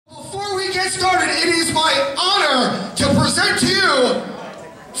we get started, it is my honor to present to you,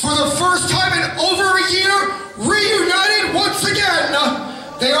 for the first time in over a year, reunited once again.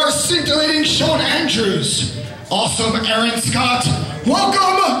 They are scintillating Sean Andrews, awesome Aaron Scott.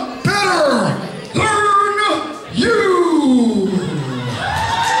 Welcome, Better Than You.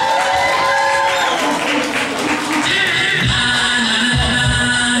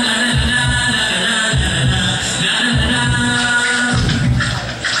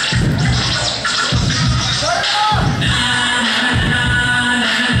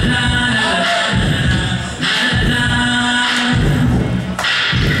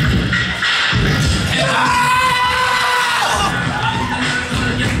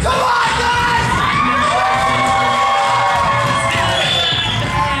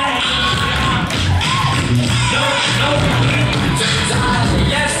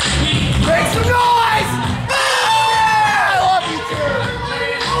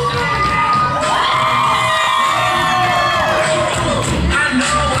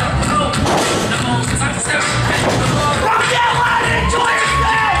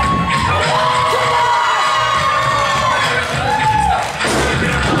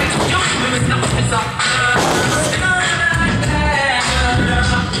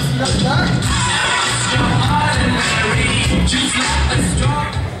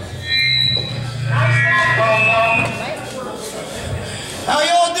 How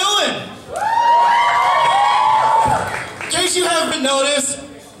y'all doing? In case you haven't noticed,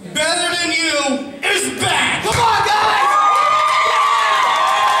 Better Than You is back! Come on, guys!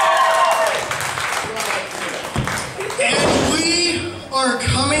 And we are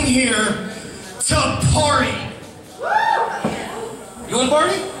coming here to party. You want to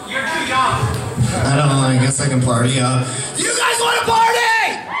party? You're too young. I don't know, I guess I can party. You guys want to party?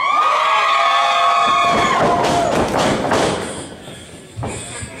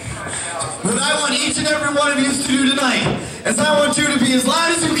 What I want each and every one of you to do tonight is I want you to be as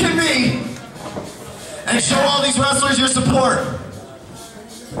loud as you can be and show all these wrestlers your support.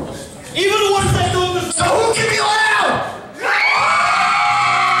 Even the ones that don't. So who can be loud?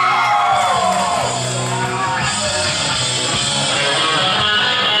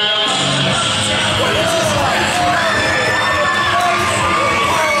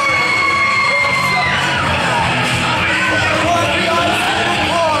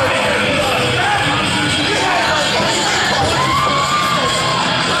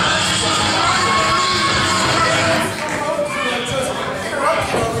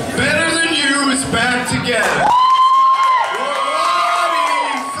 Back together.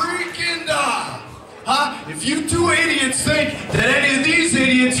 Freaking huh? If you two idiots think that any of these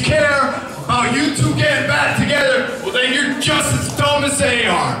idiots care about you two getting back together, well then you're just as dumb as they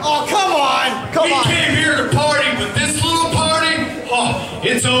are. Oh, come on! Come on! We came here to party, but this little party, oh,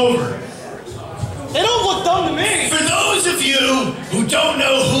 it's over. They don't look dumb to me. For those of you who don't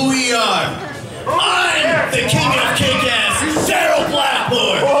know who we are, I'm the king of kick-ass, Daryl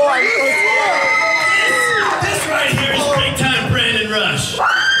Blackmore. Oh,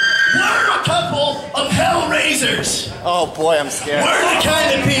 we're a couple of hellraisers. Oh boy, I'm scared. We're the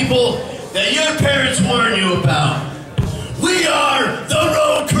kind of people that your parents warn you about. We are the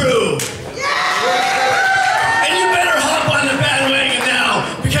Road Crew. Yeah! And you better hop on the bandwagon now,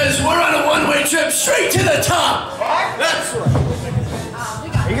 because we're on a one-way trip straight to the top. That's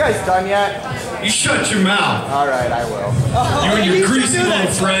right. Are you guys done yet? You shut your mouth. All right, I will. You and your greasy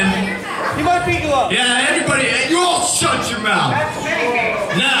little friend. He might beat you up. Yeah, everybody, you all shut your mouth.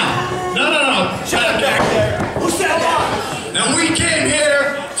 Now, no. Shut up back there. Who said that? Now we came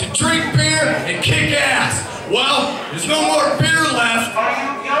here to drink beer and kick ass. Well, there's no more beer left.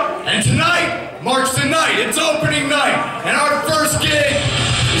 And tonight marks the night. It's opening night. And our first gig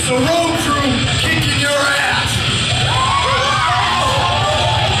is the Road Crew kicking your ass.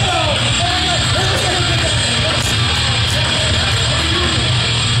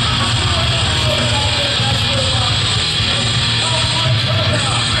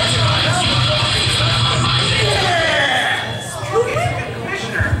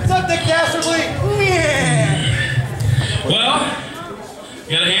 Well,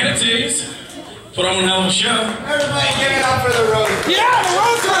 you gotta hand it to you. Put on one hell of a show. Everybody give it up for the Road Crew. Yeah, the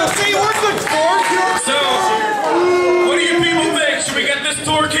Road Crew. See, we're good sport. So, what do you people think? Should we get this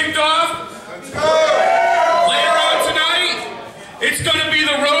tour kicked off? Let's go. Later on tonight, it's gonna be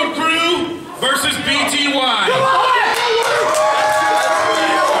the Road Crew versus BTY. Come on!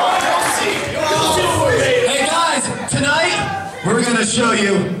 Hey guys, tonight we're gonna show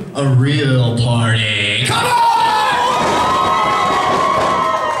you a real party. Come on!